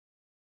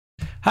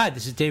Hi,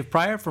 this is Dave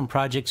Pryor from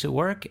Projects at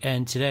Work,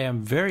 and today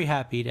I'm very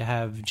happy to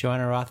have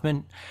Joanna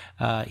Rothman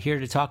here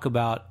to talk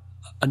about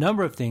a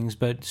number of things,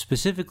 but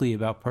specifically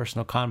about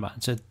personal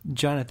Kanban. So,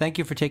 Joanna, thank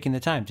you for taking the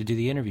time to do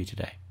the interview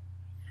today.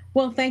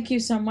 Well, thank you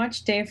so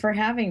much, Dave, for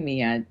having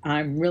me.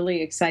 I'm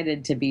really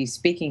excited to be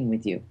speaking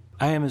with you.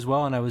 I am as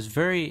well, and I was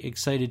very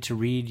excited to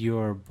read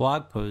your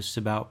blog posts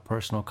about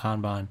personal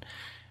Kanban,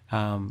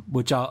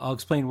 which I'll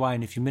explain why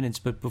in a few minutes.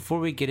 But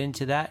before we get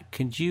into that,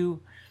 could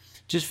you,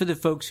 just for the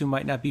folks who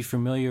might not be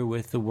familiar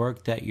with the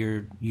work that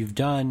you've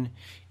done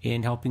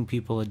in helping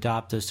people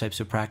adopt those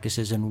types of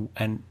practices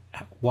and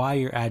why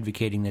you're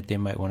advocating that they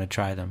might want to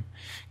try them,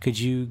 could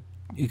you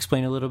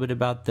explain a little bit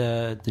about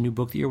the new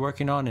book that you're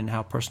working on and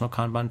how personal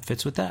Kanban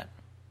fits with that?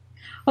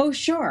 Oh,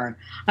 sure.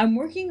 I'm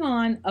working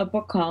on a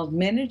book called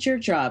Manage Your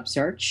Job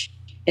Search.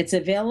 It's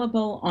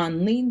available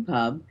on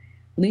LeanPub,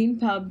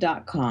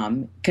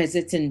 leanpub.com, because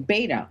it's in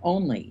beta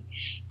only.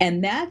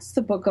 And that's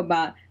the book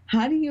about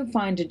how do you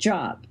find a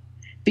job?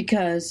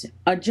 Because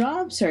a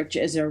job search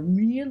is a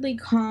really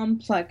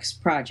complex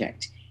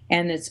project.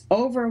 And it's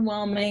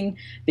overwhelming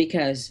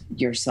because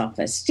your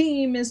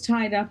self-esteem is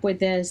tied up with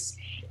this,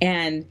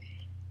 and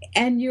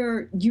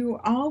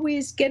you're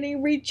always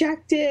getting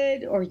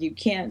rejected, or you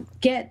can't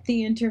get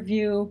the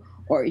interview,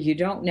 or you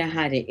don't know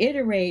how to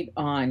iterate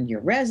on your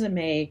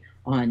resume,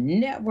 on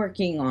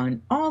networking, on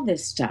all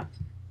this stuff.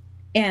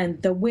 And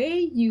the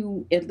way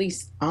you, at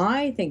least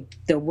I think,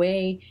 the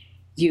way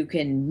you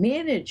can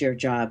manage your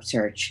job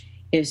search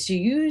is to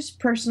use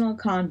personal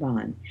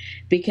Kanban,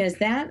 because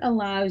that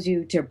allows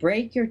you to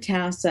break your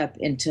tasks up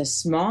into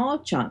small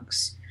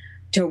chunks,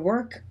 to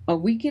work a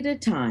week at a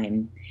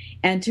time,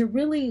 and to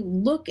really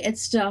look at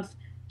stuff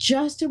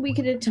just a week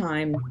at a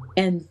time,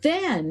 and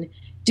then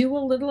do a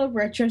little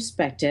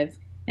retrospective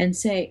and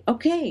say,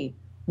 okay,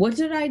 what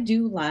did I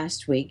do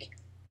last week?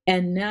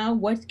 And now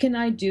what can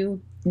I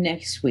do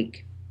next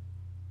week?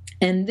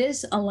 And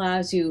this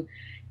allows you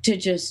to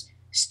just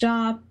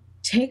stop,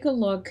 take a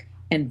look,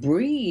 and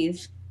breathe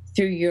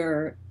through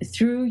your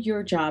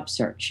job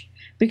search,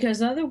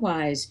 because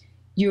otherwise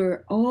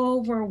you're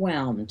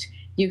overwhelmed.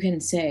 You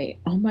can say,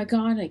 oh my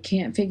God, I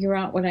can't figure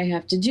out what I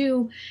have to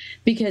do.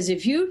 Because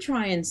if you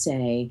try and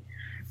say,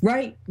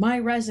 write my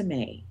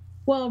resume,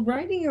 well,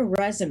 writing a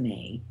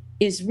resume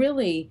is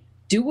really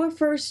do a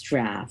first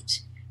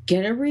draft,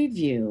 get a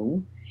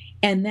review,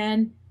 and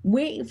then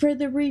wait for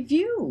the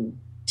review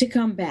to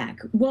come back.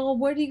 Well,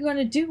 what are you going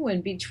to do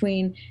in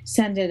between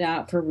send it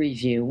out for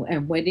review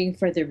and waiting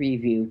for the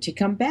review to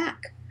come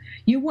back?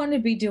 You want to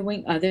be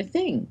doing other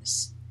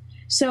things.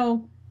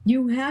 So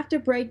you have to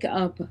break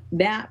up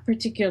that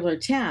particular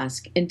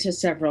task into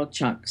several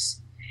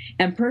chunks.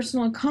 And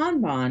personal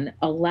Kanban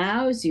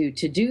allows you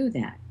to do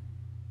that.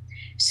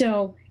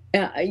 So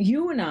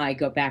you and I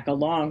go back a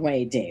long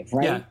way, Dave,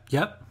 right? Yeah,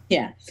 yep.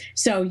 Yeah.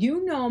 So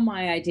you know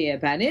my idea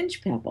about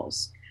inch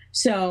pebbles.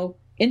 So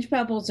inch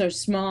pebbles are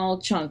small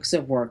chunks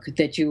of work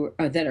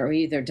that are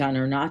either done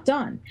or not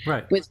done.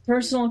 Right. With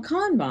personal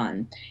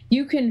Kanban,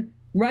 you can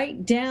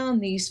write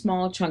down these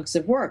small chunks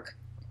of work,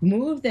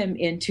 move them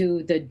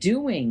into the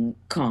doing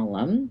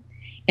column,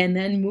 and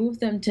then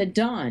move them to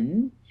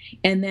done,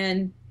 and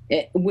then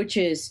which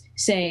is,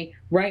 say,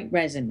 write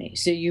resume.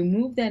 So you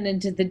move that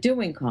into the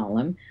doing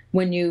column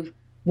when you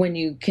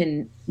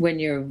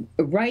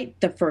write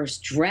the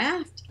first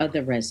draft of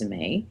the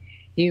resume.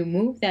 You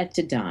move that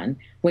to done.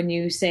 When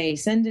you say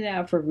send it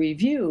out for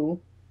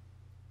review,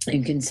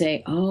 you can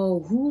say,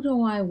 oh, who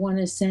do I want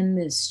to send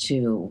this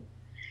to?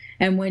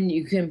 And when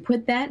you can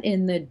put that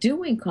in the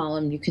doing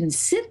column, you can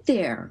sit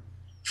there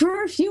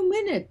for a few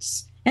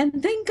minutes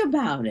and think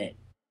about it.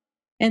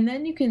 And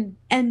then you can,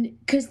 and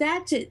because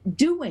that's it,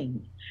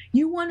 doing.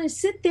 You want to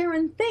sit there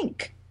and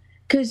think,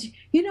 because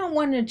you don't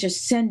want to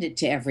just send it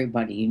to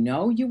everybody, you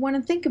know. You want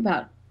to think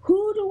about,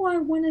 who do I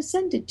want to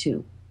send it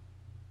to?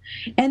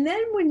 And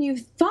then when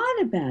you've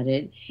thought about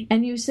it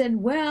and you said,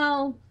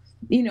 well,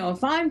 you know,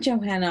 if I'm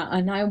Johanna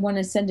and I want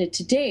to send it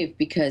to Dave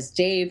because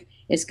Dave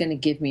is going to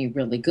give me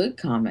really good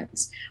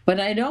comments,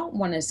 but I don't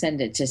want to send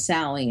it to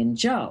Sally and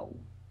Joe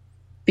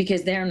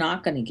because they're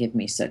not going to give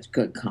me such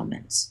good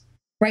comments,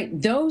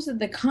 right? Those are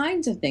the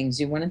kinds of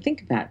things you want to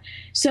think about.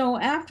 So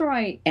after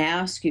I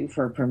ask you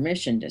for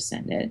permission to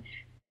send it,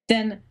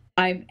 then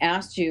I've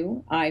asked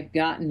you, I've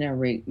gotten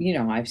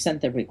I've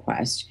sent the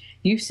request.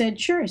 You said,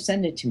 sure,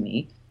 send it to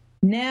me.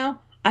 Now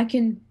I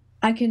can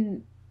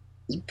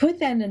put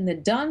that in the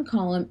done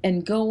column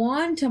and go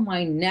on to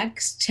my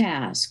next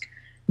task,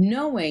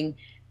 knowing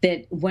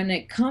that when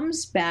it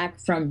comes back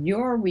from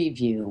your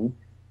review,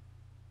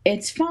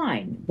 it's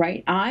fine,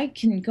 right? I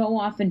can go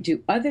off and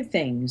do other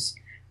things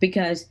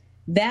because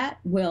that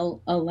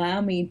will allow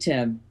me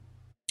to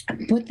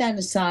put that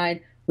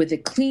aside with a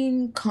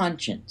clean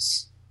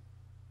conscience.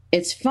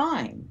 It's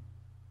fine,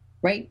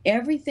 right?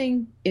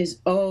 Everything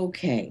is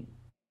okay.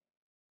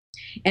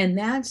 And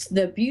that's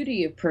the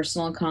beauty of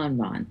personal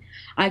Kanban.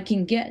 I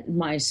can get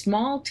my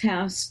small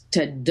tasks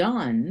to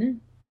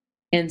done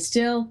and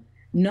still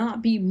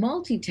not be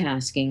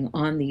multitasking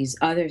on these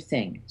other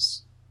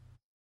things.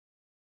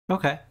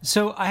 Okay.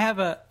 So I have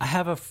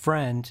a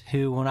friend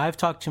who, when I've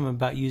talked to him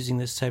about using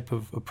this type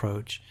of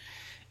approach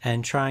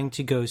and trying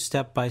to go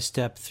step by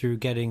step through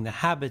getting the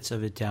habits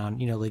of it down,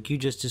 like you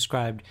just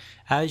described,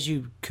 as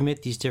you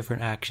commit these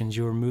different actions,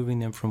 you are moving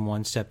them from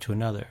one step to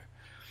another.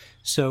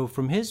 So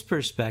from his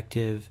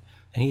perspective,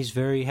 and he's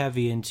very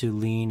heavy into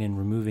lean and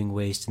removing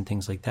waste and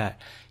things like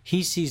that,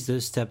 he sees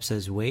those steps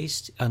as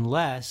waste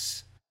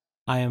unless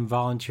I am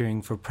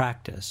volunteering for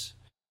practice,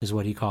 is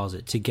what he calls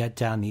it, to get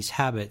down these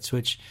habits,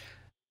 which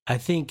I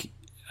think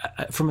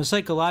from a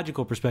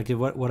psychological perspective,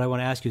 what I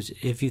want to ask you is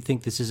if you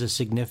think this is a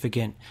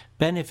significant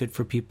benefit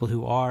for people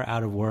who are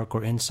out of work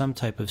or in some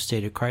type of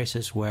state of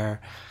crisis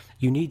where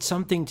you need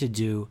something to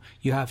do.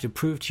 You have to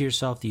prove to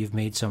yourself that you've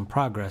made some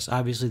progress.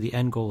 Obviously, the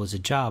end goal is a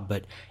job,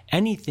 but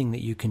anything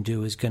that you can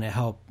do is going to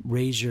help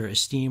raise your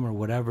esteem or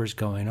whatever's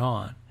going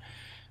on.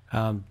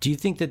 Do you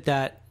think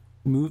that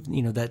move,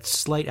 that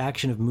slight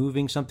action of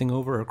moving something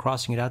over or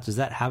crossing it out, does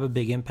that have a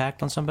big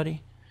impact on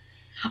somebody?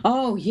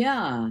 Oh,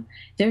 yeah.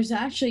 There's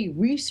actually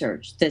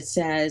research that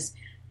says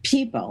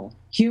people,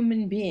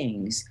 human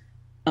beings,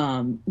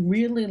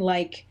 really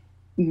like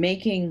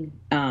making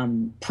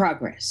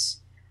progress.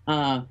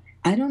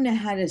 I don't know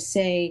how to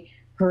say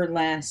her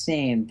last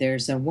name.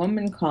 There's a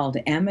woman called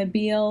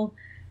Amabile.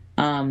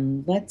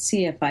 Let's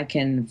see if I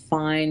can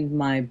find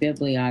my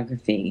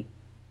bibliography.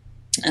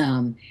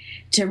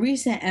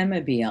 Teresa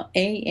Amabile,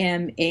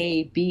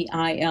 Amabile,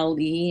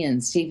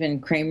 and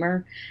Stephen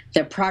Kramer,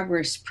 The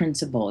Progress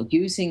Principle,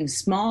 using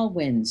small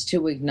wins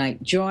to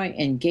ignite joy,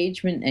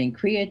 engagement, and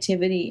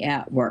creativity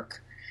at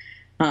work.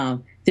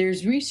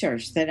 There's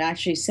research that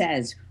actually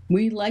says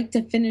we like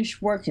to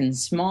finish work in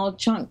small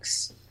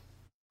chunks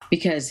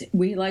because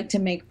we like to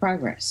make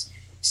progress.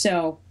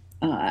 So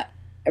a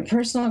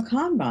personal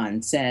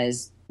Kanban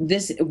says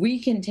this, we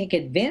can take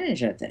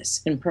advantage of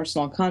this in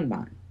personal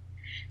Kanban.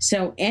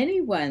 So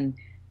anyone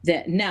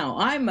that now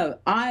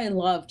I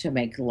love to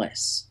make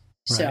lists.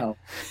 Right. So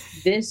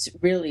this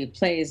really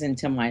plays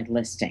into my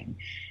listing,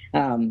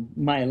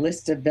 my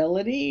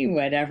listability,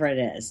 whatever it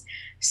is.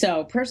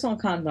 So personal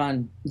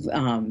Kanban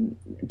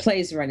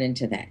plays right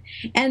into that.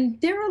 And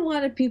there are a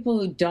lot of people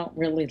who don't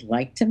really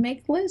like to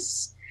make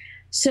lists.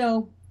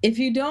 So if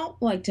you don't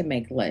like to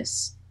make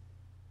lists,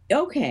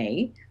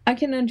 okay, I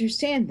can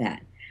understand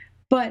that.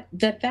 But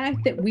the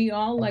fact that we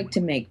all like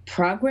to make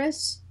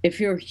progress, if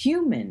you're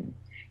human,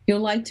 you'll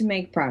like to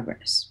make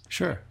progress.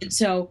 Sure. And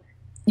so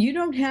you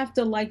don't have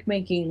to like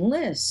making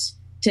lists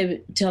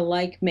to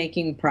like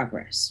making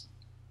progress.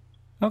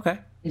 Okay.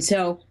 And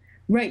so,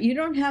 right, you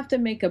don't have to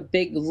make a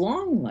big,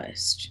 long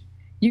list.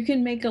 You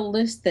can make a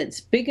list that's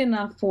big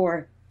enough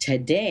for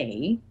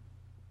today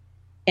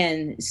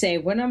and say,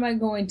 what am I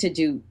going to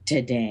do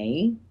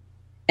today?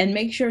 And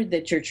make sure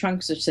that your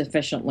chunks are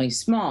sufficiently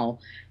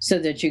small so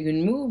that you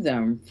can move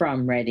them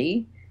from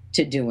ready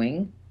to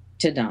doing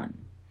to done.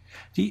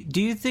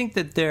 Do you think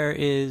that there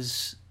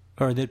is,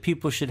 or that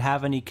people should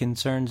have any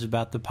concerns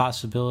about the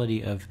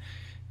possibility of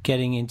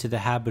getting into the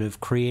habit of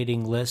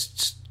creating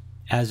lists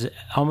as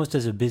almost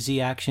as a busy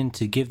action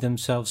to give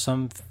themselves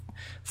some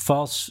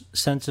false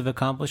sense of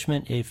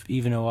accomplishment, if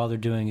even though all they're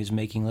doing is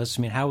making lists?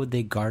 I mean, how would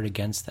they guard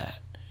against that?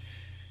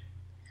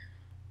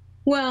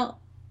 Well,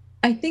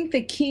 I think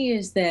the key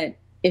is that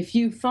if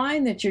you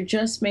find that you're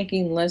just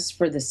making lists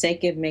for the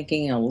sake of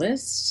making a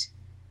list,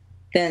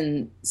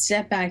 then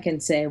step back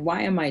and say,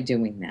 why am I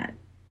doing that?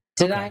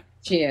 Did I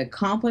actually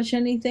accomplish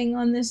anything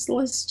on this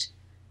list?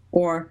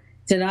 Or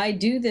did I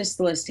do this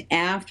list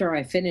after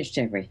I finished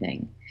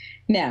everything?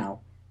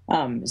 Now,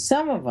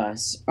 some of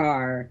us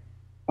are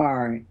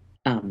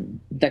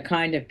the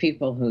kind of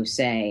people who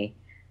say,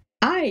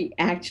 I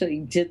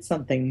actually did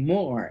something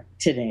more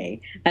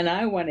today, and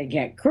I want to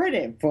get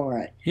credit for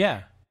it.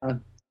 Yeah.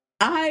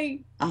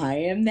 I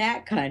am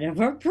that kind of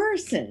a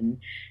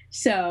person.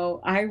 So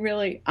I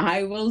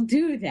will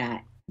do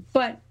that.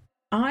 But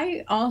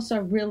I also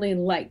really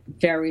like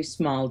very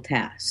small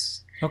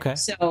tasks. Okay.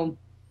 So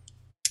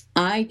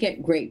I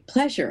get great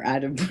pleasure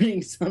out of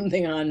putting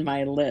something on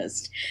my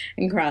list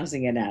and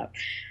crossing it out.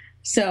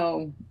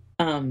 So,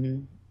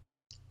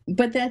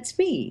 but that's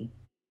me.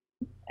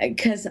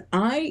 Because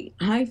I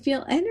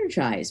feel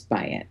energized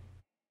by it.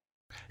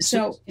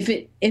 So if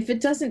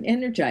it doesn't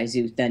energize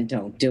you, then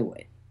don't do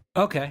it.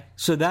 Okay,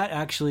 so that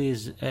actually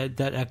is that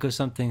echoes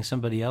something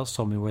somebody else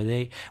told me,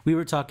 where we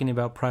were talking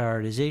about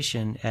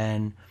prioritization,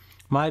 and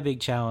my big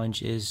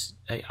challenge is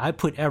I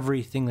put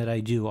everything that I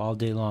do all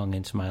day long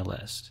into my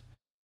list.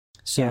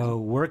 So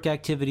work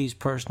activities,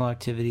 personal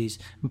activities,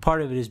 and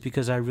part of it is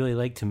because I really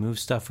like to move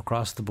stuff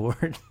across the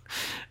board.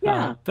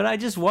 Yeah. But I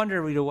just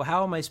wonder,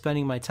 how am I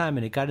spending my time?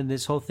 And it got into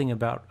this whole thing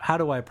about how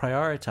do I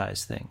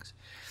prioritize things?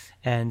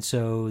 And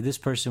so this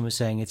person was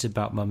saying it's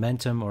about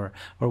momentum or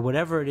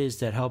whatever it is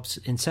that helps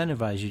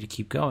incentivize you to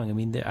keep going. I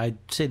mean, I'd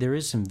say there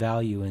is some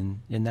value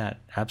in that,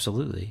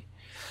 absolutely.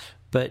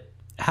 But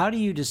how do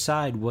you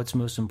decide what's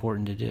most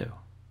important to do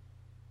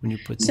when you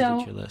put things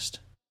on your list?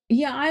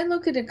 Yeah, I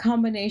look at a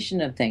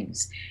combination of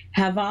things.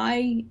 Have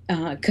I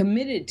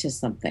committed to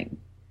something,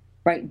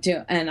 right?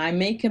 And I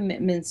make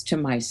commitments to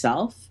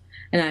myself.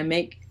 and I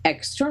make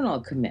external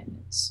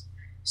commitments.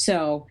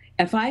 So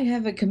if I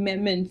have a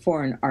commitment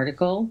for an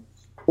article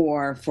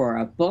or for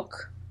a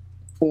book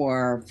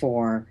or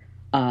for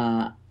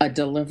a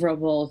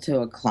deliverable to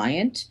a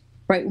client,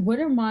 right? What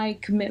are my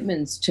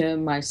commitments to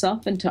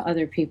myself and to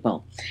other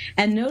people?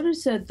 And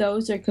notice that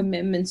those are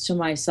commitments to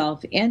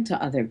myself and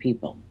to other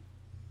people.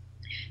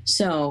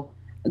 So,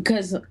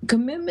 because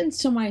commitments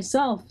to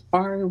myself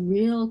are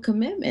real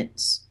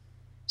commitments.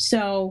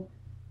 So,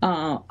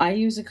 I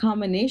use a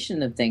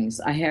combination of things.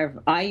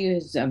 I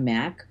use a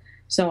Mac,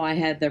 so I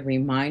have the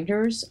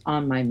reminders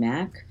on my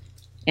Mac,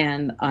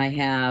 and I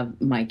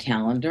have my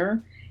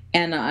calendar,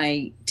 and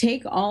I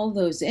take all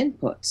those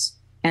inputs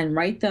and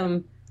write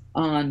them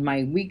on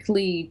my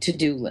weekly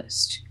to-do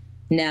list.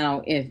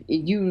 Now, if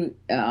you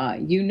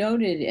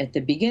noted at the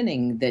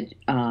beginning that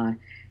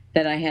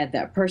that I had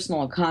that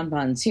personal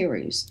Kanban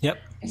series. Yep.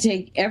 I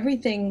take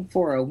everything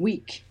for a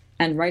week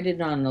and write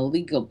it on a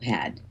legal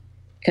pad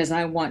because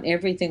I want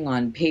everything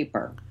on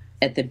paper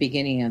at the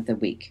beginning of the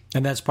week.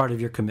 And that's part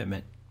of your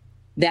commitment.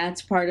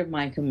 That's part of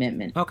my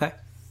commitment. Okay.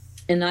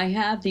 And I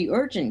have the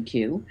urgent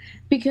queue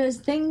because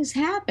things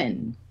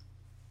happen.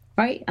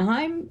 Right?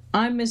 I'm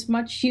as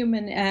much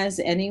human as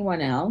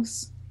anyone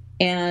else.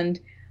 And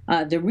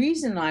the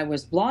reason I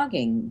was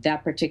blogging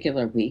that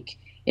particular week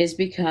is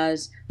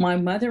because my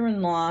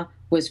mother-in-law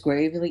was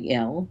gravely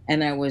ill,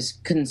 and I was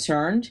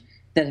concerned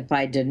that if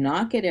I did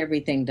not get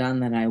everything done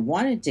that I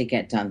wanted to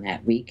get done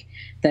that week,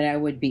 that I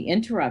would be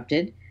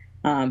interrupted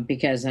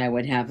because I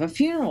would have a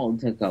funeral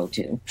to go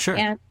to. Sure.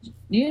 And,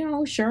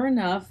 sure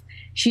enough,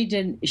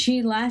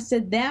 she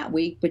lasted that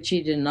week, but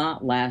she did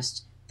not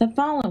last the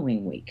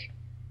following week.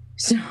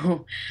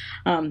 So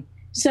I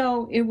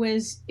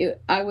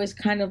was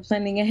kind of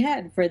planning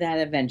ahead for that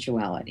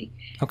eventuality.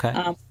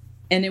 Okay.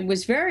 And it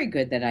was very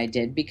good that I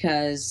did,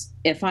 because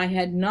if I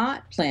had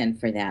not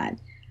planned for that,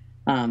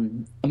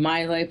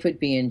 my life would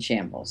be in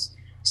shambles.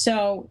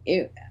 So,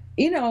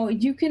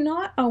 you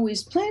cannot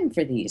always plan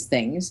for these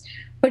things,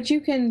 but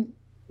you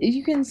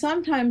can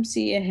sometimes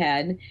see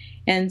ahead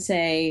and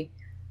say,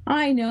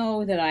 I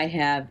know that I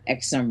have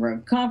X number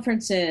of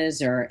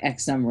conferences or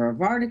X number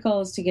of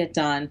articles to get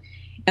done.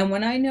 And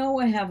when I know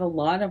I have a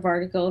lot of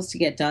articles to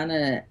get done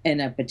in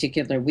a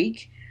particular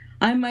week,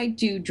 I might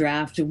do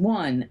draft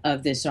 1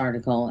 of this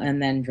article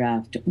and then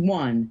draft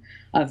 1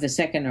 of the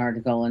second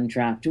article and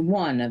draft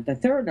 1 of the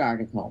third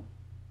article.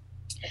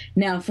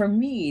 Now, for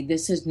me,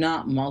 this is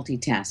not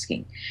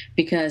multitasking,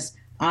 because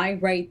I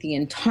write the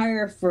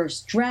entire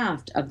first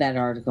draft of that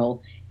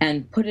article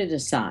and put it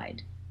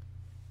aside.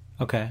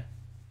 Okay.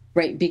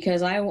 Right,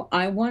 because I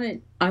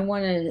want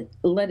to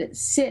let it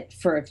sit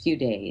for a few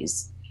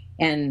days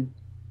and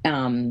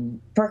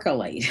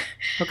percolate.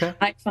 Okay.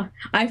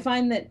 I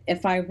find that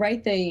if I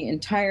write the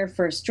entire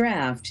first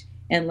draft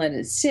and let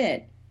it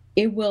sit,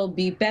 it will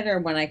be better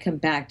when I come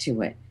back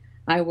to it.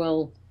 I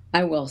will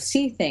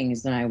see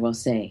things and I will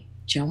say,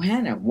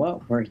 Johanna,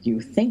 what were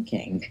you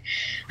thinking?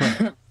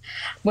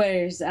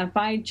 Whereas if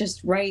I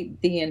just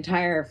write the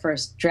entire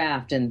first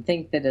draft and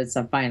think that it's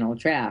a final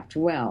draft,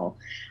 well,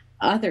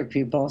 other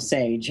people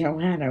say,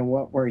 Johanna,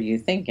 what were you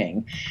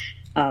thinking?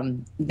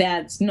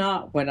 That's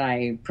not what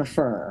I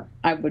prefer.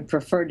 I would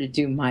prefer to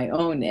do my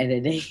own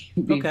editing.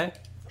 Okay.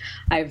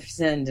 I've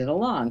sent it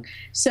along.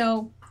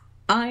 So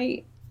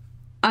I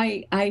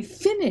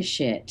finish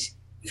it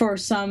for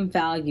some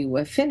value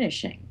of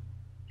finishing,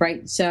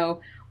 right?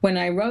 So when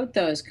I wrote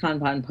those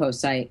Kanban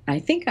posts, I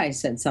think I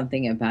said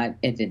something about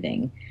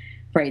editing,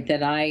 right?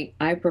 That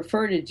I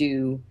prefer to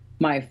do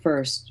my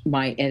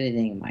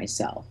editing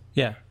myself.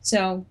 Yeah.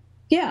 So,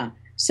 yeah.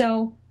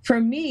 So for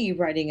me,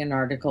 writing an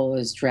article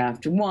is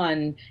draft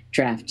 1,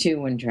 draft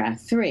 2, and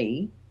draft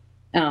 3.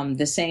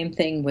 The same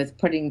thing with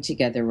putting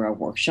together a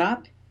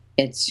workshop.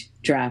 It's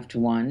draft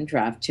 1,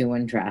 draft 2,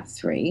 and draft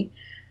 3.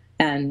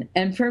 And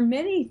for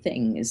many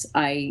things,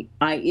 I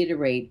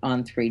iterate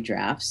on 3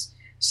 drafts.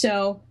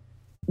 So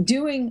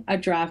doing a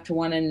draft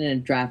 1 and a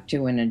draft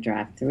 2 and a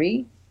draft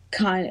 3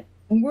 kind of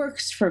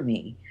works for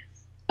me.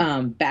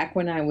 Back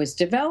when I was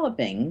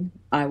developing,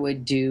 I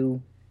would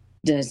do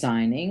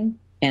designing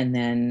and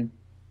then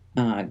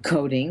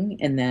coding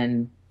and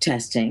then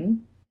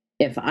testing.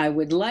 If I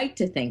would like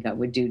to think I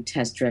would do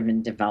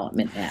test-driven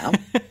development now.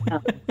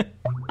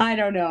 I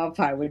don't know if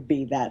I would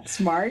be that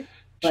smart.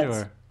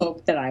 Let's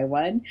hope that I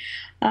would.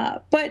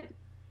 But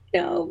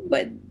a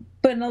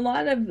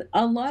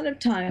lot of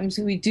times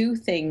we do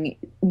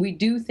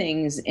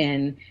things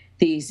in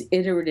these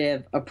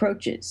iterative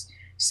approaches.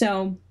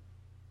 So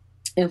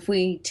if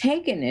we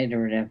take an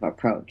iterative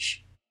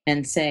approach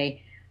and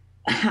say,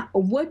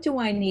 what do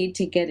I need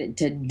to get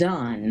it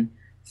done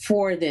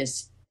for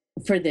this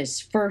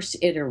first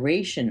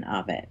iteration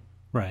of it,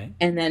 right,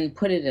 and then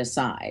put it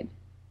aside,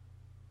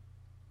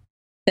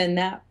 then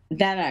that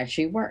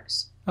actually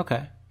works.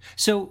 Okay.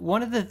 So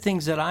one of the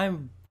things that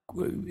I'm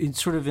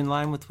sort of in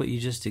line with what you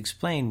just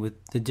explained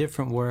with the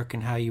different work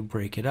and how you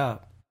break it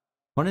up,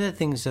 one of the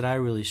things that I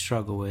really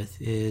struggle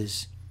with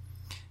is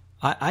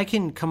I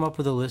can come up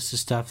with a list of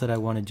stuff that I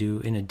want to do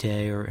in a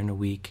day or in a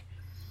week,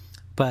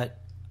 but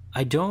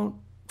I don't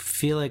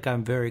feel like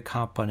I'm very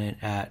competent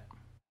at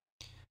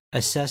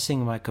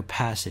assessing my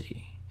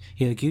capacity.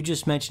 Like you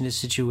just mentioned a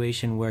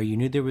situation where you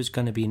knew there was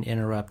going to be an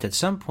interrupt at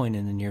some point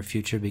in the near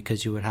future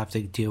because you would have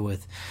to deal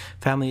with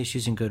family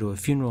issues and go to a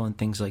funeral and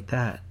things like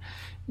that.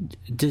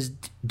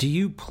 Do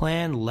you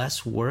plan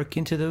less work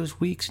into those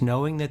weeks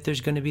knowing that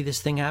there's going to be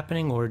this thing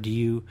happening, or do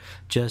you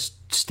just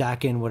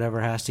stack in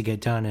whatever has to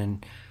get done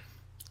and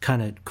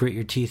kind of grit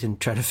your teeth and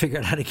try to figure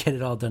out how to get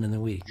it all done in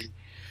the week?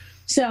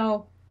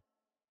 So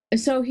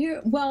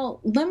here, well,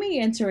 let me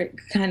answer it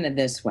kind of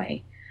this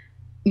way.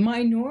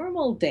 My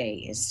normal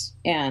days,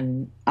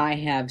 and I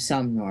have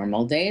some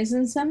normal days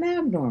and some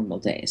abnormal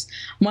days.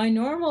 My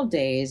normal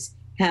days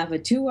have a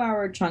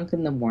 2-hour chunk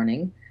in the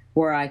morning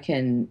where I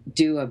can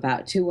do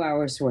about 2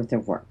 hours worth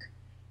of work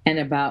and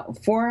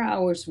about 4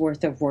 hours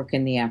worth of work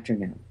in the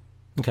afternoon.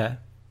 Okay.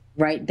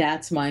 Right?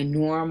 That's my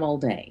normal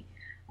day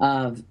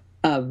of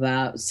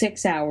about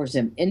 6 hours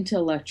of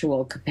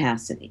intellectual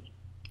capacity.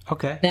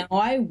 Okay. Now,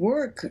 I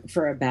work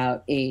for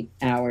about 8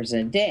 hours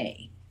a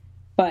day,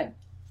 but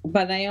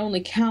I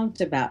only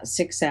count about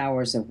 6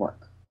 hours of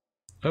work.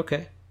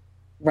 Okay.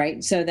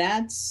 Right? So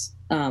that's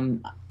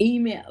doing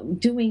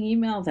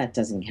email, that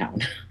doesn't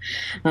count.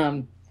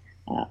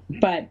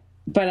 But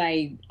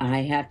I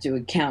have to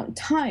account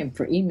time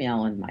for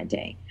email in my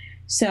day.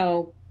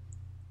 So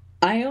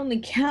I only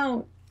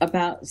count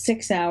about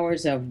 6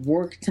 hours of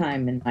work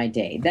time in my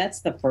day.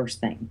 That's the first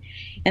thing.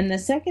 And the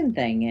second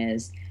thing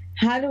is,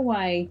 how do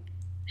I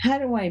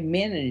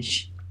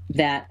manage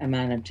that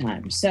amount of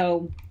time?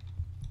 So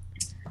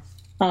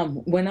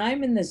when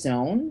I'm in the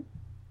zone,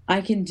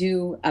 I can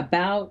do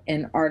about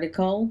an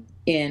article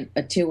in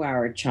a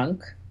 2-hour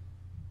chunk.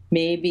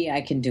 Maybe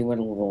I can do it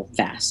a little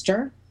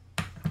faster.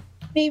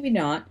 Maybe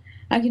not.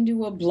 I can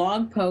do a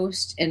blog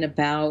post in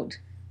about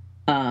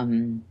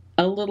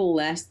a little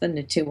less than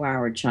a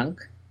 2-hour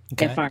chunk.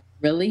 Okay. If I'm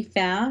really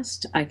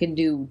fast, I can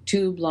do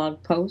 2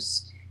 blog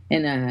posts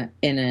in a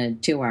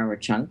 2-hour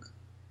chunk.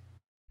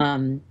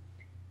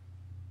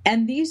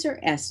 And these are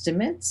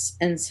estimates,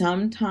 and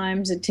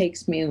sometimes it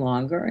takes me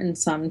longer, and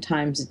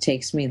sometimes it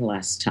takes me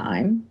less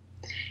time.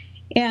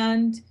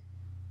 And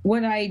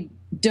what I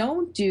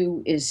don't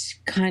do is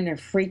kind of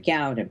freak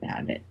out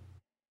about it.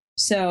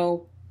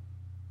 So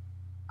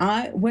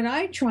what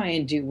I try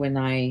and do when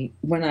I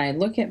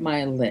look at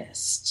my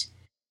list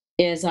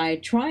is I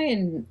try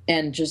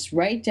and just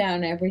write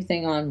down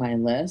everything on my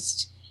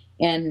list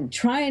and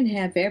try and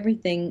have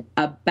everything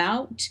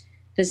about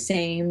the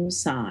same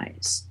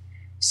size.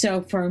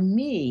 So for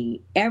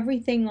me,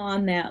 everything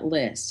on that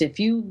list, if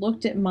you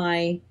looked at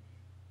my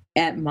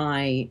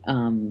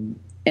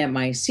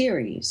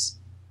series,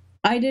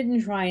 I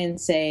didn't try and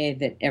say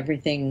that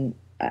everything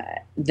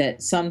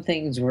that some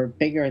things were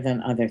bigger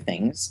than other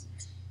things.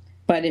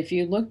 But if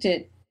you looked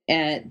at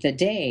the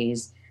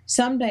days,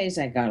 some days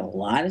I got a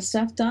lot of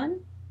stuff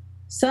done,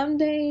 some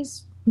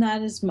days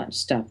not as much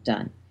stuff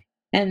done.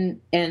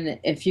 And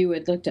if you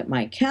had looked at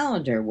my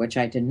calendar, which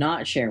I did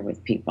not share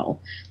with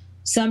people,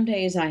 some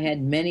days I had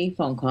many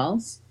phone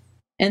calls,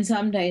 and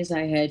some days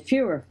I had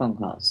fewer phone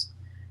calls.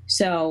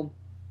 So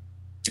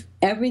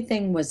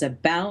everything was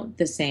about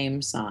the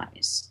same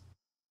size.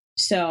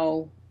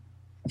 So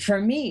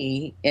for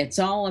me, it's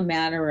all a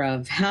matter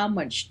of how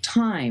much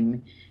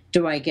time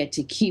do I get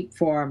to keep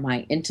for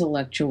my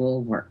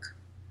intellectual work.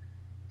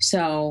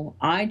 So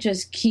I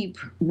just keep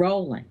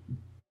rolling.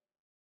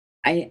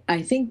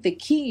 I think the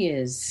key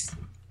is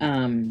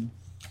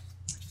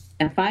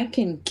if I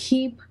can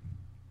keep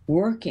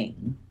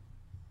working,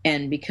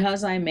 and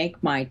because I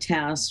make my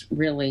tasks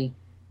really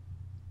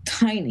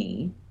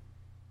tiny,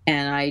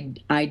 and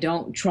I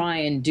don't try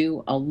and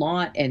do a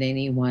lot at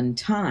any one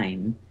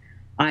time,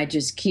 I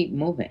just keep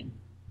moving.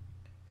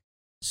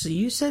 So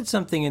you said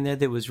something in there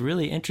that was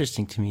really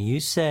interesting to me. You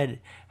said,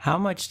 how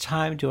much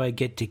time do I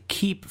get to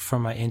keep for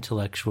my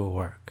intellectual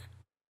work?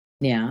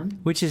 Yeah.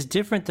 Which is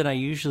different than I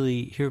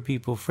usually hear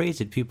people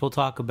phrase it. People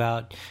talk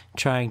about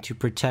trying to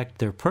protect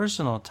their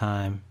personal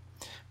time,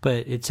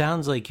 but it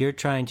sounds like you're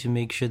trying to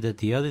make sure that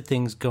the other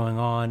things going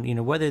on,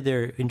 whether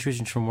they're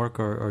intrusions from work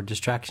or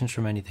distractions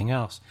from anything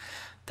else,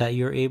 that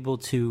you're able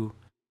to,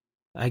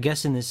 I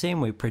guess in the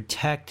same way,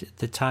 protect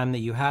the time that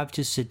you have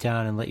to sit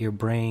down and let your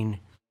brain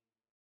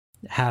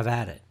have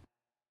at it.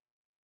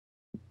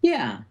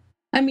 Yeah.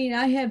 I mean,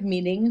 I have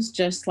meetings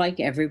just like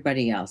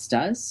everybody else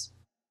does,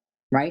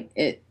 right?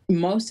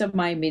 Most of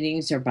my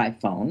meetings are by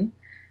phone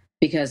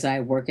because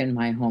I work in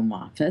my home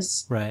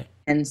office. Right.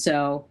 And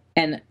so,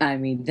 and I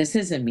mean, this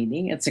is a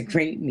meeting. It's a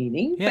great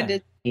meeting, yeah. But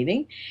it's a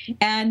meeting.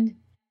 And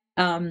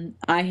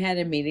I had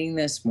a meeting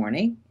this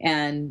morning,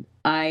 and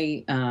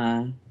I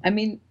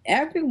mean,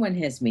 everyone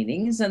has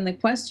meetings. And the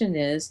question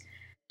is,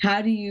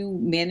 how do you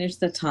manage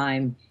the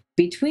time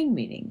between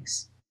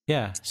meetings?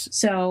 Yeah.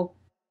 So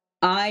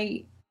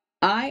I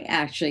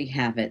actually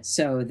have it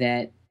so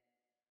that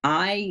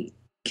I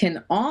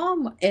can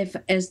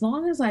as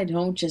long as I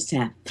don't just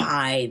have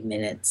 5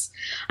 minutes.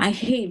 I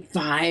hate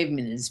 5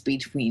 minutes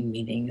between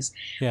meetings.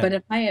 Yeah. But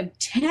if I have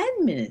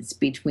 10 minutes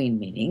between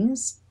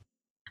meetings,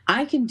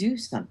 I can do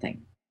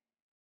something.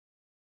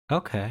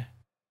 Okay.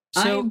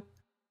 So,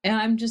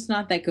 I'm just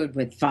not that good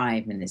with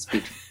 5 minutes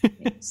between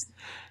things.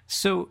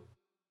 so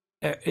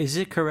is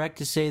it correct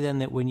to say then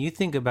that when you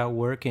think about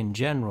work in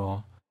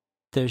general,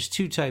 there's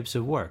two types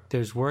of work?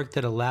 There's work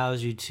that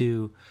allows you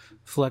to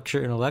flex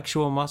your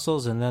intellectual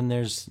muscles, and then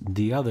there's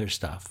the other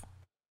stuff.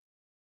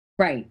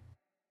 Right.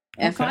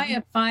 If Okay. I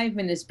have 5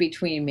 minutes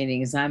between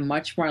meetings, I'm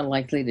much more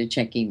likely to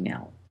check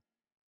email.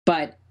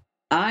 But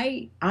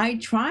I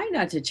try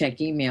not to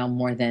check email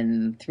more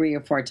than 3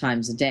 or 4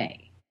 times a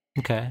day.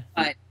 Okay.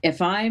 But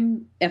if I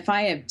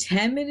have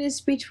 10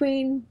 minutes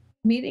between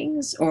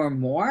meetings or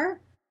more,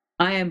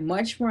 I am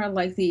much more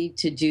likely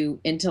to do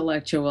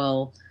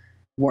intellectual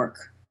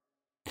work.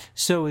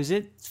 So is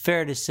it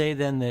fair to say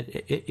then that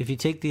if you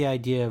take the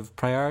idea of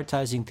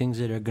prioritizing things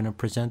that are going to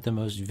present the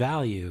most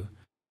value,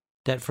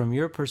 that from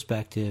your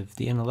perspective,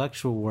 the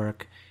intellectual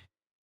work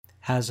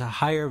has a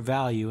higher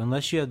value,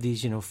 unless you have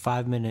these,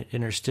 5-minute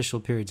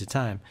interstitial periods of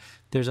time,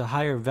 there's a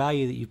higher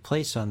value that you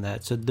place on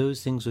that. So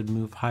those things would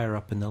move higher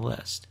up in the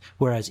list.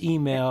 Whereas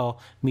email,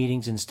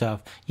 meetings and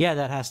stuff, yeah,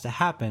 that has to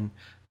happen,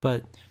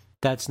 but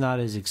that's not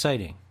as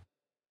exciting.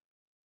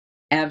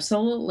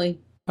 Absolutely.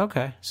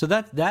 Okay. So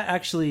that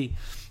actually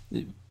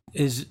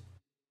is,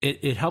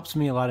 it helps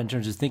me a lot in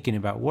terms of thinking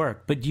about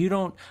work. But you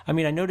don't, I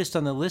mean, I noticed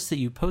on the list that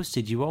you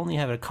posted, you only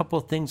have a couple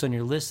of things on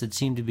your list that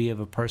seem to be of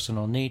a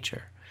personal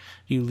nature.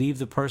 Do you leave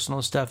the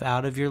personal stuff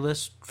out of your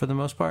list for the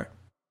most part?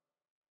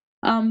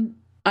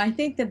 I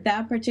think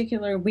that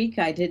particular week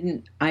I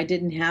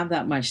didn't have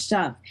that much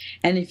stuff.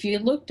 And if you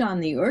looked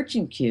on the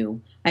urgent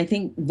queue, I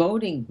think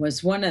voting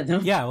was one of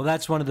them. Yeah, well,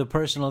 that's one of the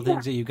personal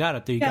things that you got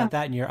up there. You Yeah. got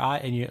that in your eye,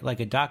 and you're like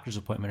a doctor's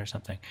appointment or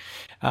something.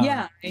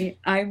 Yeah,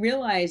 I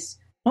realized,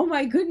 oh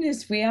my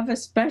goodness, we have a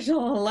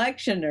special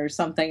election or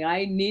something.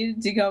 I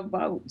needed to go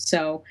vote.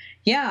 So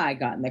yeah, I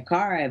got in the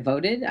car, I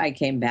voted, I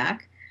came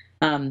back,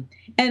 and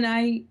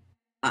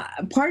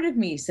part of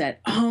me said,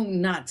 "Oh,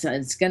 nuts!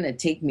 It's going to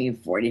take me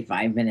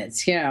 45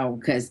 minutes,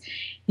 because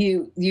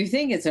you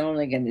think it's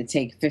only going to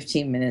take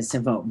 15 minutes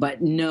to vote,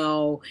 but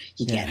no,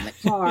 you get in the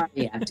car,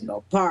 you have to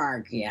go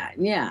park, yeah.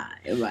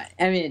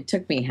 I mean, it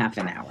took me half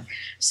an hour.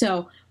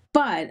 So,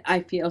 but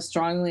I feel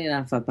strongly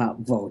enough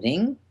about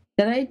voting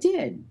that I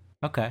did.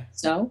 Okay.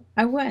 So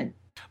I went.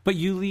 But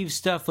you leave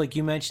stuff like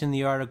you mentioned in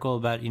the article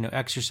about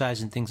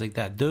exercise and things like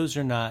that. Those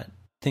are not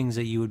things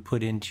that you would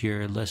put into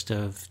your list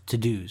of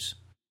to-dos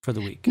for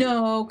the week.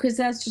 No, because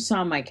that's just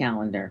on my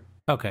calendar.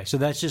 Okay, so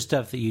that's just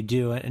stuff that you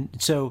do. And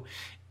so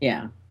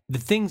Yeah. the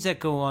things that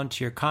go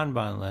onto your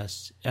Kanban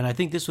list, and I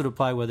think this would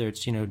apply whether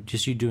it's,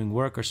 just you doing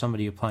work or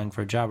somebody applying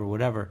for a job or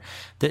whatever,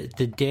 the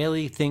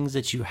daily things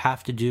that you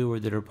have to do or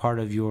that are part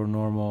of your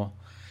normal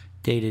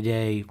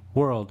day-to-day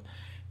world,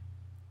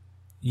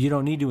 you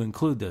don't need to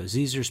include those.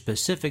 These are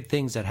specific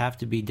things that have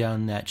to be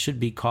done that should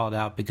be called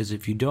out, because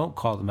if you don't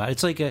call them out,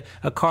 it's like a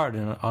card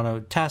on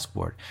a task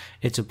board.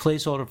 It's a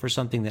placeholder for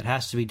something that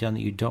has to be done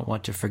that you don't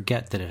want to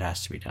forget that it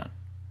has to be done.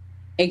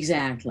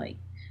 Exactly.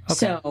 Okay.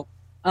 So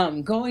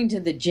going to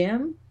the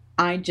gym,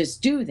 I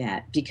just do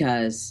that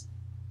because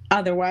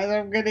otherwise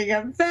I'm going to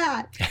get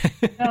fat.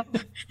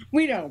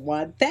 We don't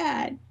want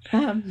that.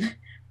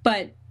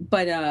 But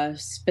a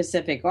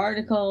specific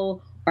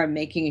article, or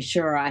making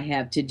sure I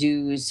have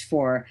to-dos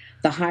for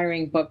the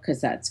hiring book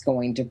because that's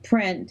going to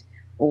print,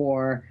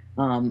 or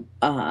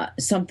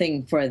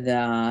something for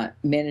the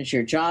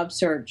manager job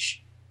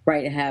search,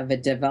 right? I have a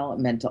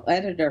developmental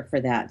editor for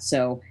that.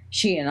 So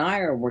she and I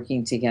are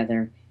working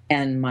together,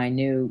 and my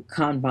new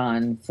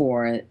Kanban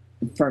for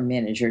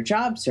manager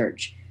job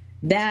search,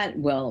 that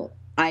will,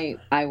 I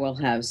will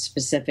have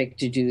specific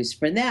to-dos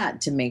for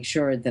that to make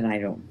sure that I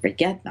don't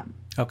forget them.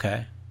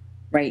 Okay.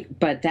 Right.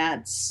 But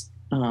that's,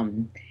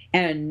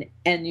 and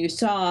you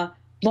saw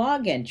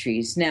blog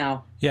entries.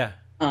 Now, yeah.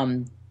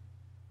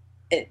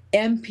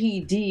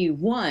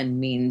 MPD1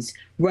 means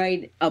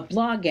write a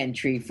blog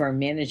entry for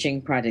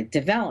managing product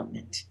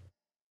development,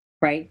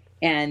 right?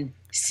 And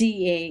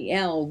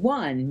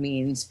CAL1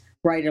 means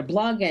write a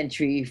blog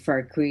entry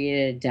for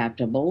create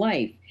adaptable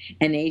life.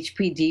 And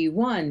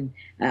HTP1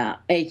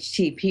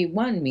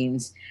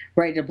 means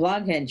write a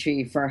blog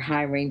entry for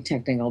hiring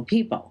technical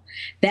people.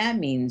 That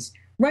means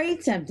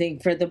write something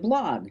for the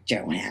blog,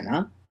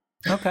 Johanna.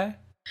 Okay.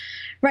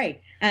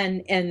 Right.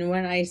 And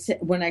when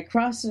I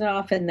crossed it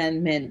off and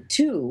then meant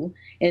two,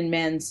 it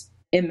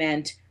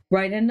meant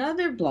write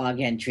another blog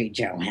entry,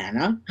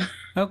 Johanna.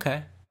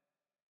 Okay.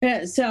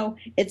 So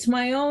it's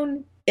my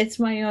own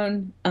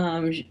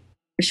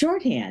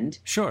shorthand.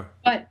 Sure.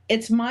 But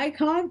it's my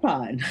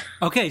Kanban.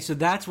 Okay, so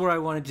that's where I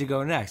wanted to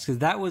go next, because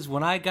that was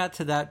when I got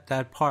to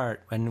that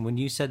part, and when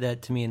you said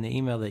that to me in the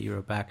email that you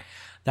wrote back,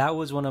 that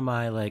was one of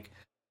my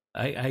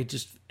I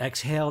just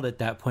exhaled at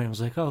that point. I was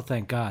like, oh,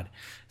 thank God.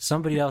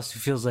 Somebody else who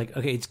feels like,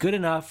 okay, it's good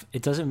enough.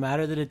 It doesn't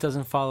matter that it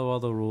doesn't follow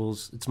all the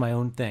rules. It's my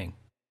own thing.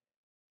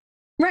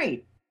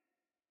 Right.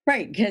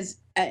 Right. Because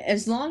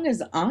as long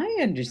as I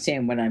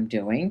understand what I'm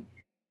doing,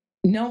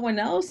 no one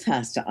else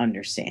has to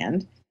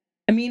understand.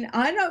 I mean,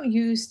 I don't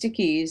use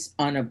stickies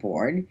on a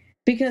board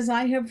because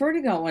I have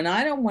vertigo and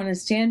I don't want to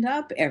stand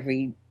up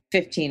every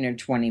 15 or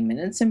 20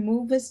 minutes and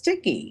move a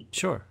sticky,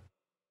 Sure.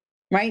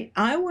 right?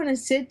 I want to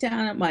sit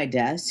down at my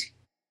desk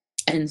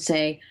and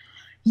say,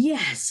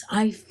 yes,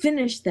 I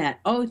finished that.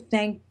 Oh,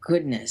 thank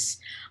goodness.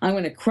 I'm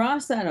going to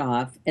cross that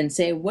off and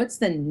say, what's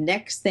the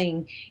next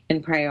thing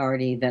in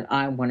priority that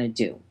I want to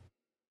do?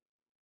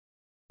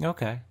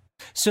 Okay.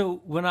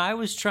 So when I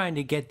was trying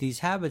to get these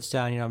habits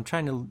down, I'm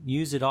trying to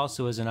use it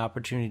also as an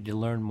opportunity to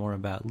learn more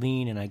about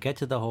lean. And I get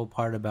to the whole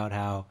part about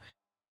how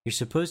you're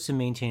supposed to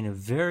maintain a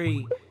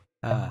very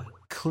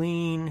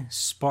clean,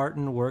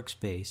 Spartan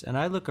workspace. And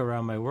I look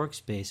around my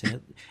workspace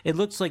and it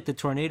looks like the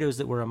tornadoes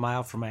that were a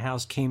mile from my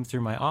house came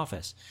through my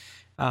office.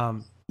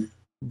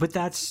 But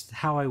that's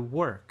how I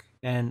work.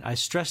 And I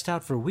stressed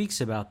out for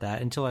weeks about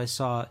that until I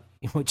saw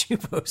what you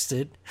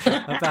posted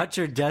about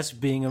your desk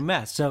being a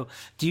mess. So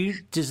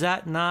does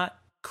that not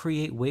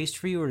create waste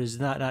for you, or does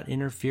that not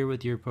interfere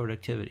with your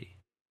productivity?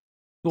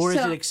 Or is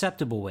it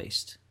acceptable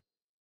waste?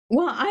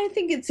 Well, I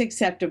think it's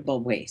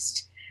acceptable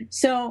waste.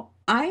 So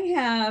I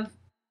have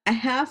a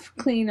half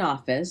clean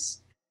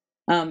office.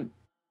 The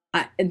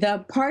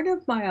part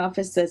of my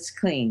office that's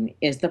clean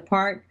is the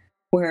part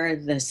where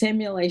the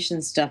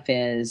simulation stuff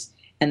is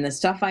and the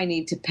stuff I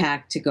need to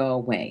pack to go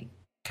away.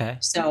 Okay.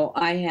 So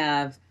I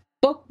have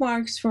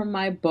bookmarks for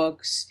my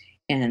books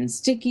and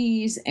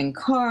stickies and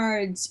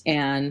cards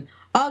and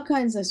all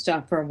kinds of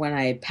stuff for when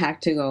I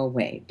pack to go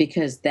away,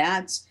 because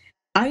I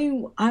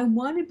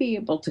want to be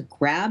able to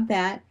grab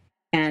that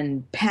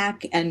and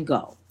pack and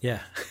go. Yeah.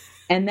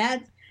 And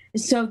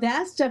so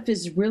that stuff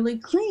is really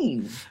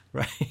clean.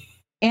 Right.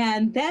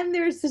 And then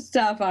there's the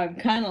stuff I'm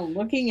kind of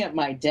looking at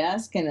my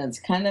desk and it's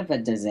kind of a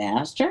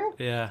disaster.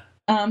 Yeah.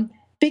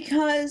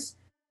 Because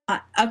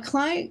a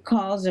client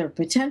calls or a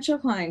potential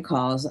client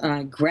calls and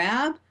I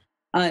grab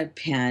a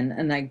pen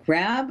and I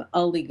grab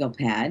a legal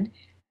pad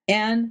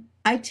and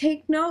I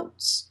take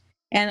notes.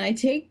 And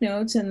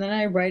then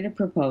I write a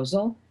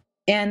proposal.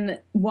 And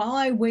while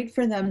I wait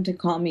for them to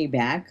call me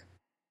back,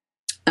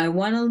 I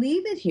want to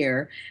leave it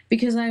here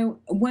because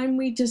when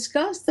we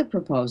discuss the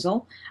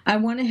proposal, I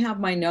want to have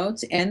my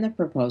notes and the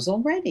proposal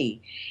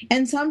ready.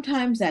 And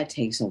sometimes that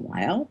takes a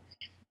while.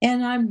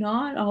 And I'm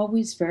not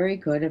always very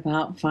good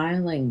about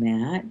filing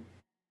that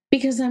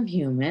because I'm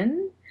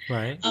human.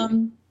 Right.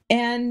 And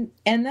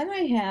then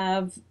I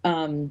have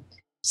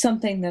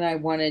something that I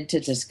wanted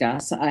to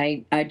discuss.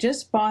 I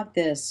just bought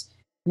this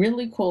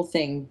really cool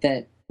thing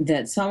that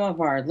some of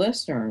our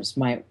listeners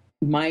might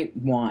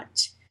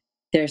want.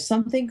 There's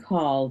something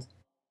called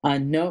a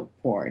note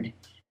board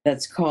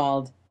that's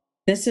called,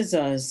 this is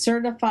a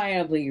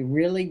certifiably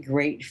really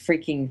great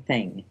freaking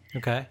thing.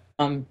 Okay.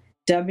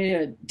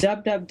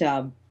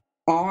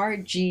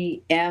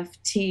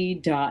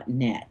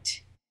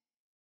 www.rgft.net,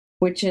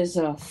 which is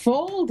a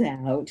fold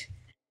out.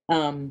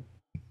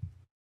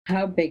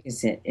 How big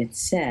is it? It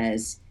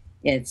says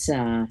it's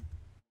a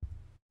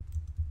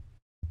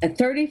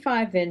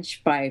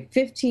 35-inch by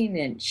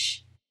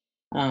 15-inch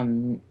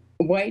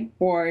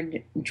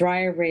whiteboard,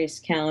 dry erase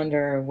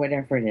calendar,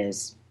 whatever it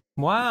is.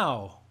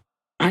 Wow.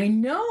 I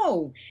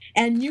know.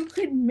 And you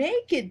could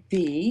make it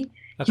be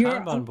a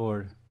Kanban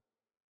board.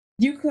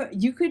 You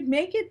could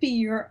make it be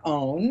your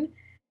own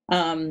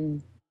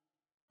personal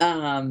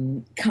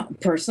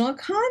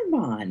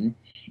Kanban.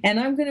 And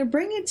I'm going to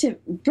bring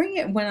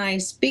it when I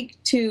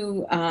speak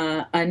to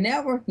a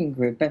networking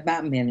group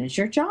about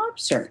manager job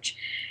search.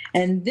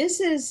 And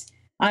this is,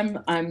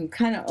 I'm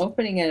kind of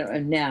opening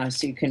it now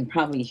so you can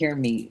probably hear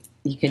me.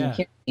 You can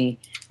hear me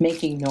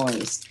making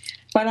noise.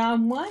 But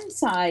on one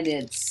side,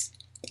 it's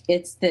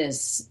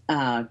this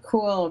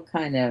cool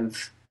kind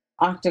of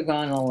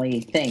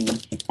octagonally thing.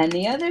 And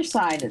the other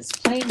side, it's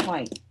plain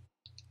white.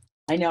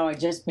 I know I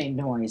just made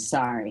noise.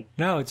 Sorry.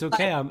 No, it's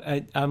okay.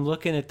 I'm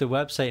looking at the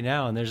website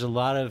now, and there's a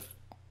lot of.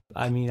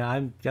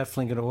 I'm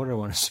definitely going to order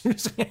one as soon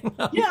as I hang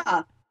up.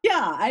 Yeah.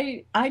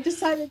 I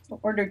decided to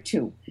order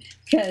two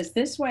because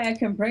this way I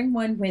can bring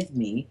one with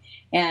me,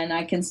 and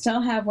I can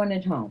still have one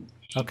at home.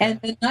 Okay.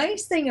 And the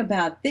nice thing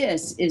about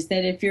this is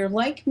that if you're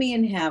like me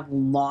and have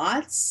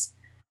lots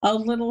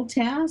of little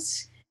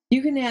tasks,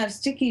 you can have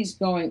stickies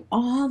going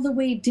all the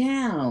way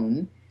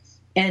down,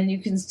 and you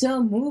can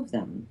still move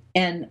them.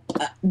 And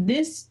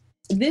this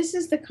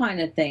is the kind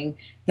of thing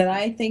that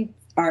I think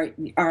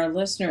our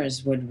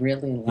listeners would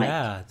really like.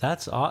 Yeah,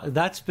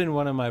 that's been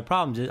one of my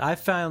problems. I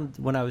found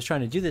when I was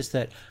trying to do this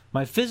that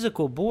my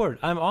physical board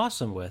I'm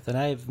awesome with, and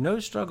I have no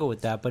struggle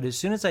with that. But as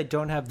soon as I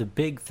don't have the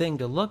big thing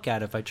to look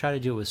at, if I try to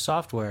do it with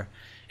software,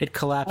 it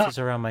collapses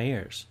around my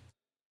ears.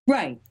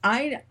 Right.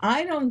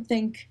 I don't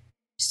think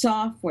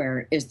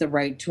software is the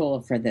right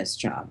tool for this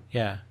job.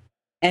 Yeah.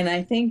 And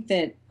I think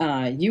that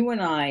you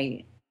and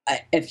I,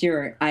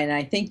 and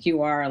I think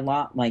you are a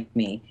lot like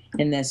me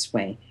in this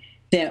way,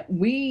 that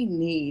we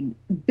need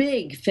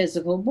big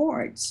physical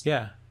boards.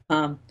 Yeah.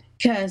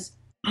 Because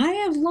I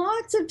have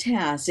lots of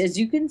tasks, as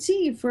you can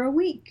see, for a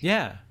week.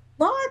 Yeah.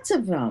 Lots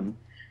of them.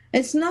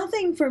 It's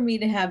nothing for me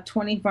to have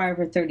 25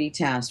 or 30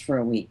 tasks for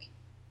a week.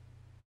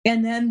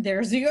 And then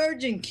there's the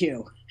urgent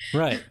queue.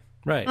 Right.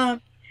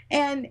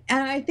 And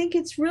I think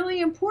it's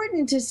really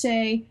important to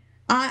say,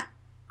 I,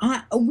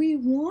 we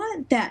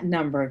want that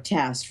number of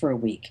tasks for a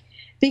week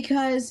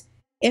because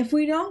if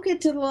we don't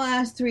get to the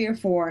last three or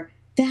four,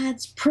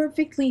 that's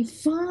perfectly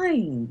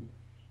fine.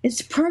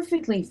 It's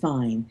perfectly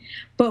fine.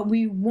 But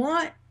we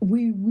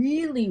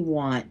really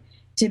want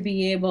to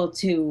be able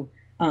to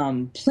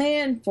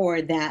plan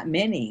for that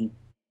many,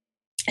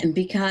 and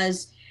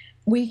because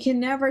we can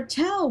never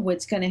tell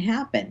what's going to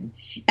happen.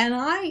 And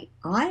I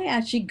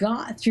actually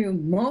got through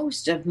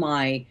most of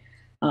my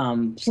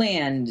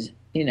planned,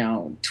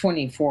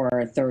 24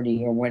 or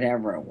 30 or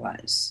whatever it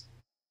was.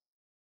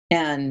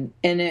 And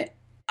it,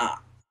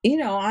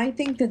 I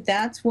think that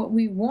that's what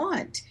we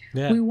want.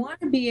 Yeah. We want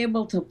to be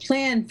able to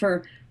plan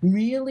for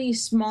really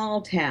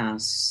small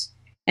tasks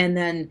and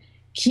then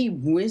keep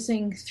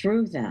whizzing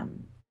through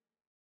them.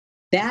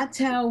 That's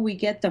how we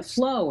get the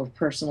flow of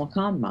personal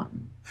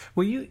Kanban.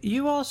 Well,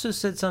 you also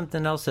said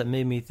something else that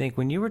made me think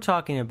when you were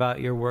talking about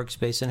your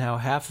workspace and how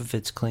half of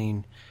it's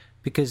clean,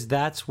 because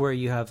that's where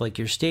you have like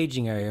your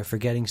staging area for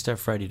getting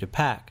stuff ready to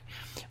pack.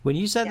 When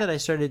you said that, I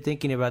started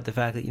thinking about the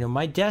fact that,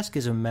 my desk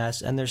is a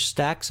mess and there's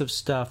stacks of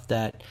stuff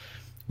that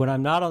when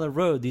I'm not on the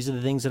road, these are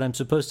the things that I'm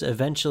supposed to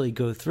eventually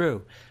go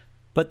through.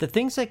 But the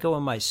things that go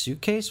in my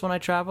suitcase when I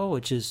travel,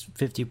 which is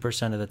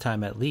 50% of the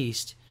time at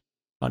least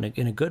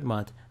in a good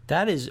month,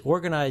 that is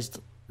organized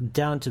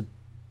down to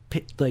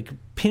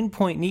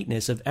pinpoint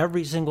neatness of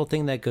every single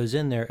thing that goes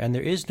in there, and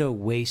there is no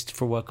waste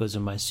for what goes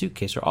in my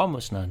suitcase, or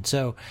almost none.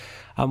 So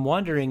I'm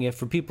wondering if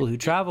for people who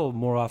travel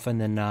more often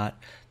than not,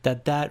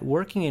 that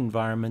working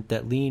environment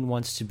that Lean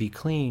wants to be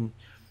clean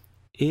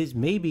is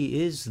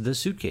the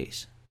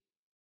suitcase.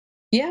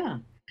 Yeah.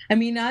 I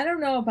mean, I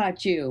don't know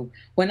about you.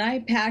 When I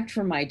packed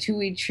for my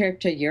 2-week trip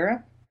to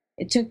Europe,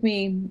 it took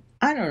me,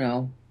 I don't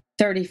know,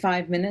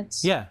 35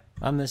 minutes. Yeah,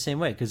 I'm the same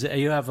way because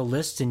you have a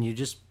list and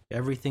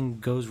everything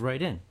goes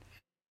right in.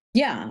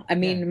 Yeah, I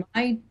mean,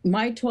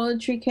 my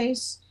toiletry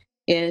case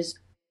is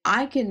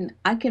I can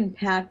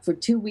pack for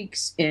 2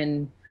 weeks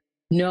in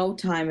no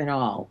time at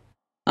all.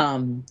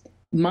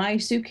 My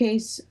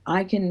suitcase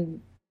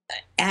and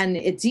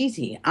it's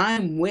easy.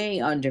 I'm way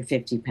under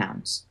 50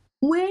 pounds,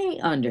 way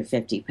under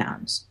 50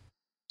 pounds.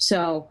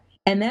 So,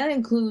 and that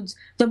includes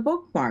the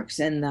bookmarks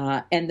and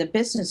the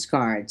business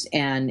cards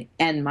and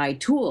my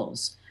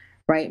tools,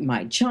 right?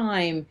 My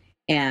chime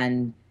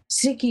and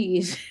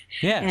sickies.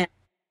 Yeah. And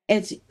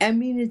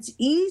it's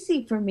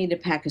easy for me to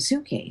pack a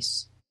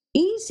suitcase.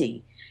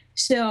 Easy.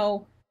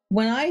 So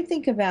when I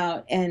think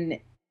about and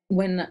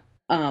when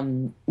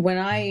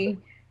I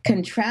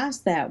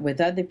contrast that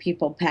with other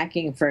people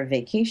packing for a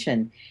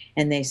vacation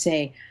and they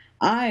say,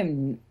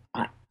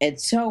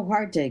 it's so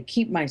hard to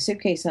keep my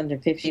suitcase under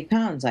 50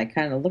 pounds. I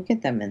kind of look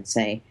at them and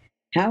say,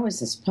 how is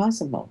this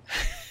possible?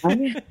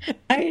 I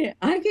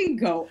can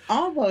go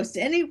almost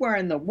anywhere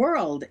in the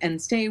world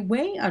and stay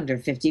way under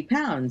 50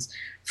 pounds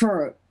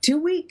for 2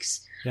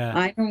 weeks. Yeah.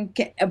 I don't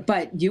get,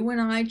 but you and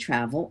I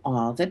travel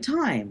all the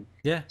time.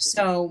 Yeah.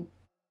 So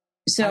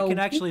I can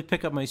actually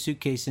pick up my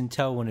suitcase and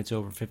tell when it's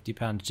over 50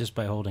 pounds just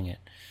by holding it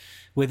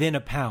within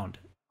a pound.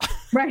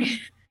 Right.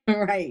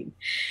 Right.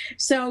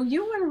 So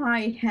you and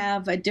I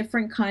have a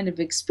different kind of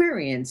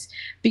experience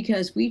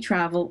because we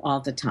travel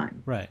all the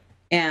time. Right.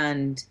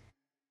 And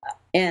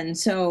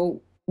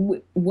so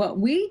what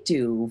we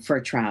do for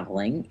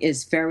traveling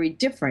is very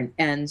different.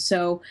 And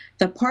so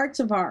the parts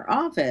of our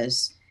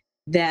office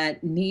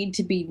that need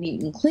to be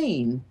neat and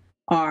clean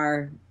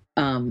are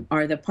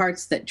the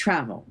parts that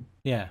travel.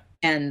 Yeah.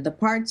 And the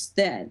parts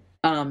that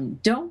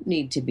don't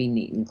need to be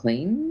neat and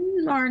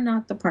clean are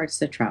not the parts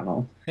that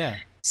travel. Yeah.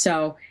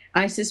 So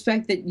I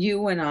suspect that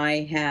you and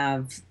I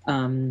have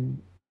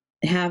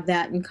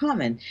that in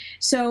common.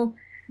 So,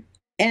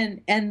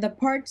 and the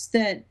parts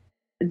that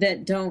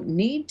don't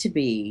need to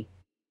be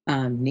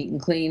neat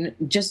and clean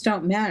just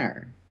don't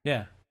matter.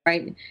 Yeah.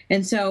 Right.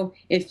 And so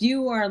if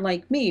you are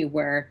like me,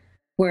 where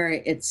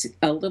it's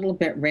a little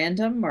bit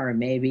random or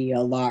maybe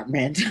a lot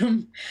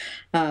random,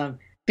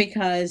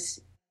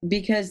 because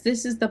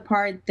this is the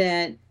part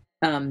that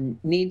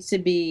needs to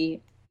be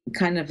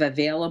kind of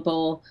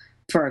available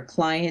for a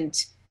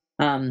client.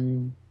 I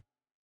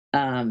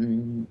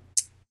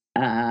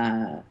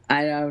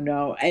don't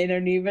know. I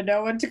don't even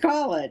know what to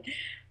call it.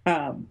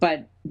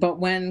 But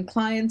when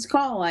clients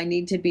call, I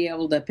need to be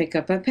able to pick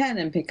up a pen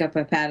and pick up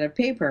a pad of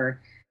paper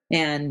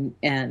and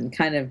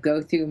kind of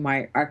go through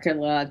my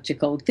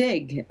archaeological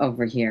dig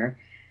over here.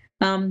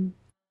 I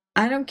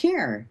don't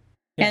care.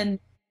 Yeah. And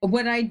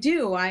what I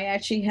do, I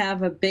actually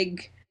have a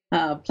big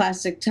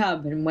plastic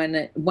tub, and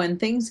when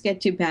things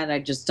get too bad, I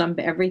just dump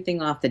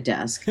everything off the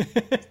desk.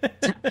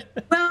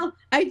 Well,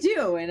 I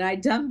do, and I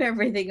dump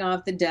everything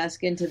off the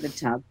desk into the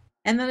tub,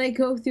 and then I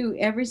go through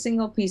every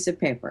single piece of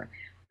paper.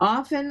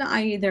 Often,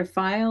 I either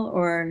file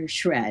or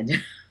shred.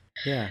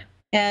 Yeah.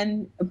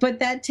 But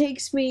that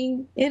takes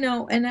me,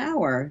 an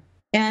hour,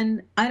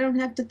 and I don't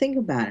have to think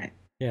about it.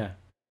 Yeah.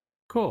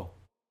 Cool.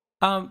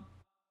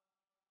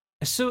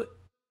 So,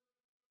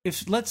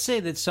 if let's say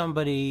that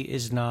somebody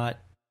is not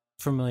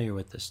familiar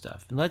with this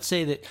stuff, and let's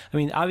say that,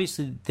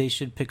 obviously they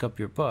should pick up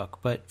your book,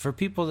 but for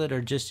people that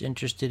are just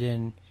interested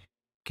in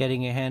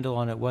getting a handle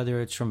on it, whether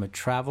it's from a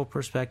travel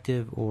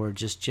perspective or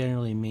just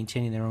generally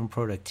maintaining their own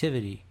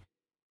productivity,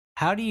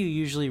 how do you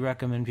usually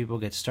recommend people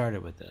get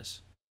started with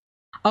this?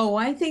 Oh,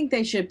 I think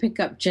they should pick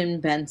up Jim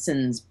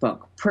Benson's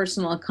book,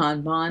 Personal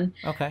Kanban,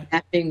 Okay.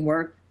 Mapping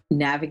Work,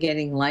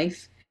 Navigating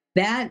Life.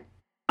 That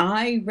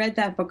I read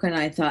that book and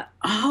I thought,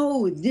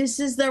 oh, this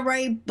is the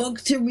right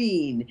book to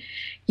read.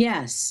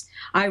 Yes,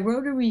 I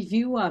wrote a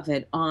review of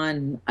it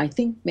on, I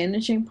think,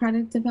 Managing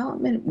Product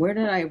Development. Where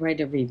did I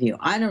write a review?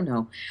 I don't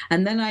know.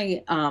 And then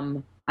I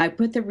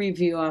put the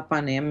review up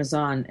on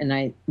Amazon and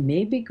I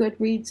maybe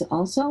Goodreads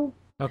also.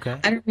 Okay.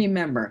 I don't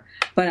remember,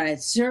 but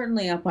it's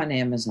certainly up on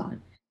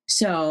Amazon.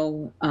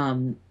 So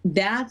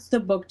that's the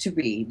book to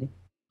read.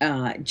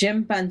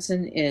 Jim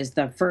Benson is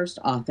the first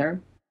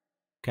author.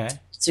 Okay.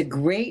 It's a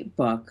great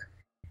book.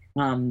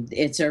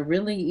 It's a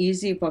really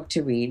easy book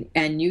to read,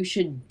 and you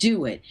should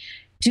do it.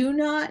 Do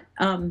not,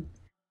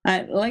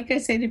 like I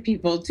say to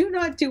people, do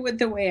not do it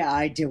the way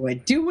I do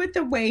it. Do it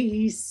the way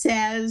he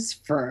says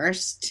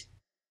first.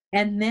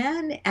 And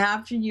then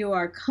after you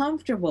are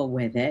comfortable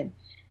with it,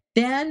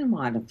 then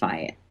modify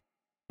it.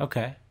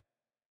 Okay.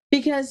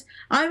 Because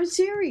I'm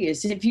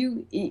serious.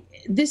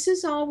 This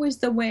is always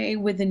the way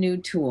with a new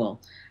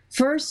tool.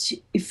 First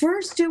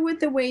do it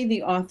the way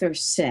the author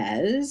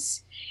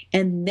says,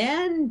 and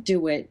then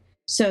do it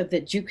so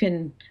that you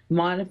can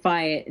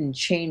modify it and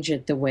change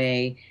it the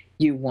way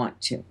you want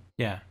to.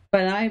 Yeah.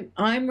 But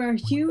I'm a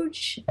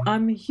huge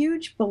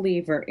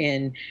believer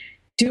in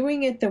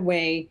doing it the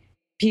way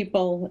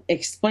people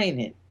explain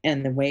it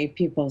and the way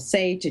people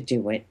say to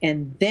do it,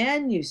 and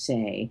then you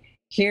say,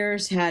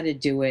 here's how to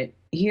do it.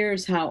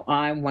 Here's how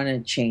I want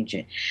to change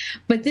it.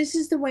 But this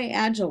is the way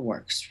Agile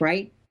works,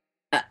 right?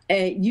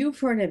 You've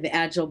heard of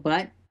Agile,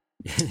 but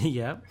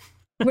Yep.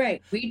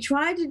 right. We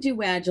tried to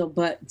do Agile,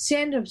 but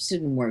stand-ups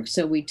didn't work,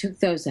 so we took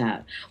those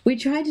out. We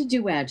tried to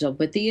do Agile,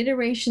 but the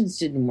iterations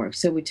didn't work,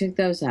 so we took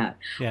those out.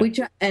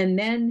 Yeah. And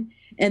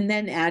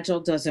then Agile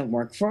doesn't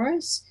work for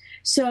us.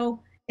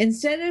 So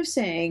instead of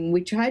saying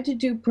we tried to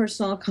do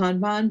personal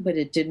Kanban, but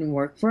it didn't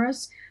work for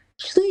us,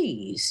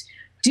 please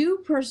do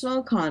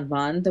personal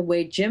Kanban the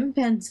way Jim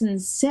Benson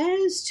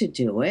says to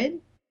do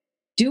it.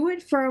 Do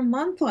it for a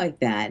month like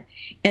that.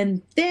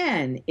 And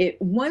then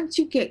once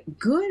you get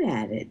good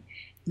at it,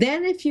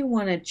 then if you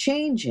want to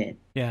change it,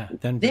 yeah,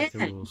 then break the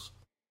rules.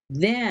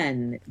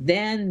 Then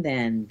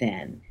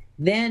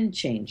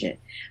change it.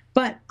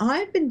 But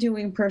I've been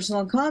doing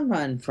personal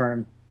Kanban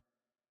for,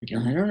 I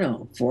don't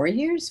know, 4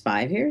 years,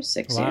 5 years,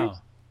 6 years. Wow.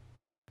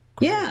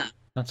 Great. Yeah.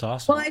 That's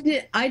awesome. Well,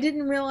 I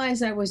didn't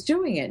realize I was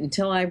doing it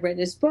until I read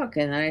his book,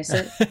 and I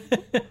said,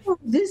 oh,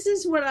 this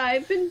is what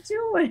I've been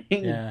doing.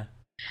 Yeah.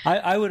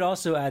 I would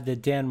also add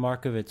that Dan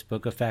Markovitz's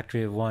book, A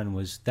Factory of One,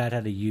 that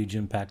had a huge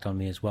impact on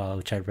me as well,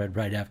 which I read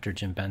right after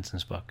Jim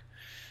Benson's book.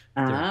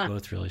 They're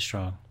both really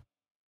strong.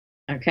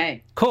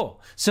 Okay.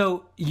 Cool.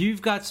 So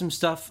you've got a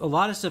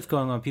lot of stuff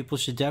going on. People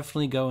should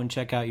definitely go and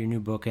check out your new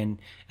book, and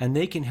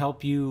they can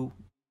help you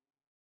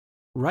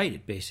write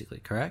it, basically,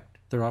 correct?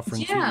 They're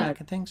offering feedback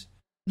and things?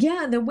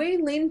 Yeah, the way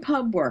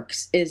LeanPub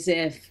works is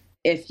if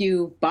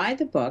you buy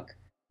the book,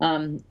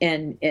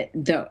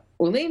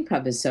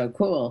 LeanPub is so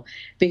cool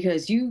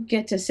because you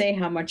get to say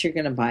how much you're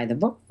going to buy the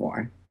book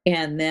for.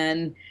 And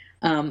then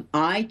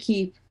I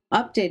keep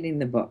updating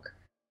the book.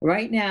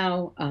 Right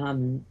now,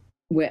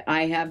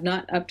 I have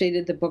not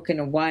updated the book in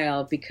a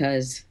while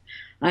because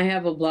I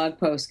have a blog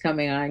post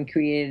coming on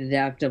Create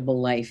Adaptable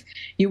Life.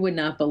 You would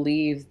not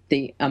believe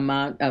the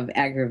amount of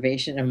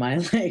aggravation in my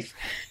life.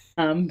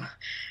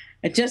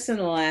 Just in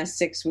the last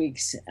 6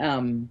 weeks,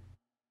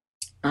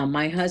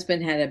 my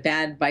husband had a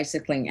bad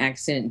bicycling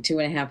accident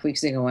 2.5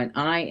 weeks ago, and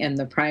I am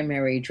the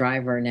primary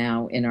driver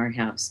now in our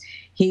house.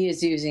 He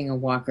is using a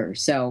walker.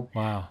 So,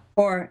 wow.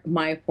 For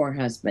my poor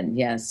husband,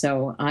 yes.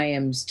 So I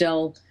am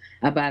still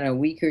about a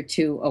week or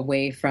two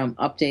away from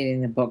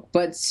updating the book,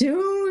 but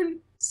soon.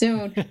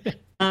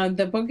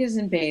 The book is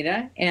in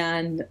beta,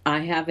 and I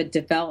have a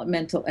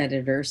developmental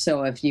editor.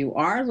 So if you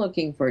are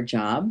looking for a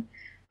job,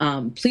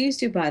 please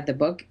do buy the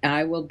book.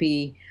 I will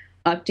be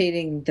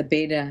updating the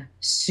beta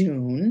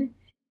soon.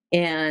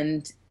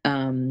 And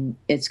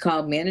it's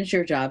called Manage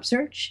Your Job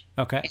Search.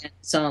 Okay. And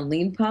it's on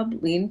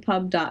LeanPub,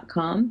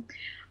 leanpub.com.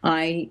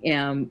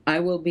 I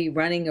will be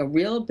running a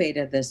real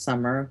beta this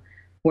summer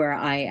where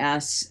I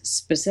ask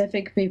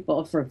specific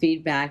people for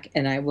feedback,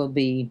 and I will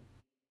be,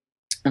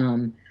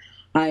 I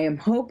am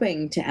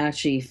hoping to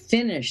actually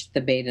finish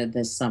the beta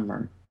this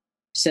summer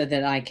so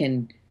that I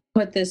can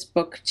put this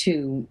book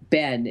to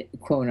bed,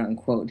 quote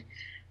unquote,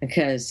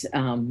 because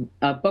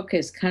a book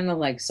is kind of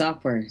like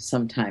software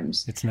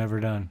sometimes. It's never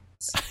done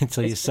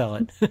until you sell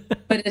it.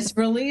 But it's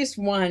released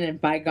one,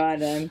 and by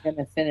God, I'm going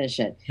to finish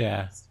it.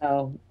 Yeah.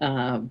 So,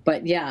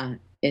 but yeah,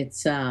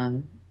 it's,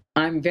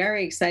 I'm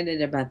very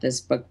excited about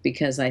this book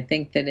because I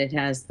think that it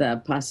has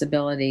the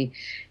possibility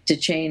to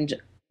change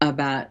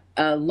about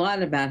a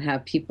lot about how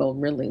people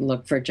really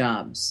look for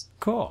jobs.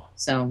 Cool.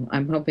 So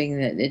I'm hoping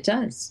that it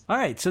does. All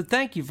right. So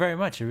thank you very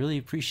much. I really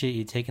appreciate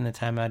you taking the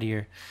time out of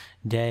your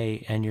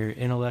day and your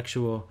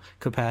intellectual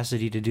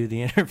capacity to do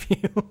the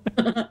interview.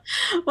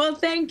 Well,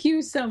 thank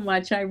you so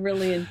much. I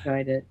really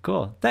enjoyed it.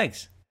 Cool.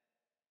 Thanks.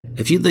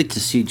 If you'd like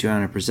to see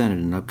Joanna present at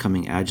an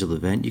upcoming Agile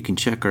event, you can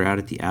check her out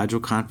at the Agile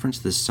Conference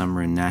this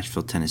summer in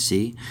Nashville,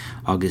 Tennessee,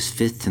 August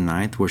 5th to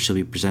 9th, where she'll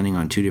be presenting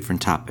on 2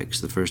 different topics,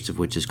 the first of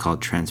which is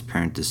called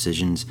Transparent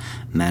Decisions,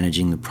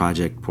 Managing the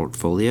Project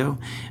Portfolio,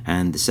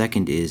 and the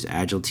second is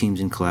Agile Teams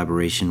in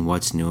Collaboration,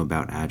 What's New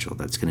About Agile.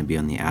 That's going to be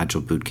on the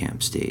Agile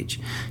Bootcamp stage.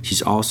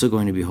 She's also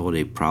going to be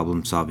holding a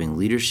problem-solving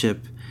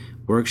leadership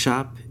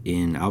workshop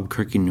in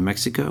Albuquerque, New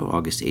Mexico,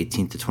 August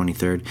 18th to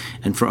 23rd.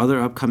 And for other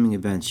upcoming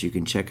events, you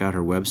can check out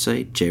her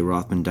website,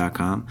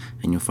 jrothman.com,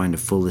 and you'll find a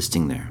full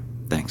listing there.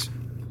 Thanks.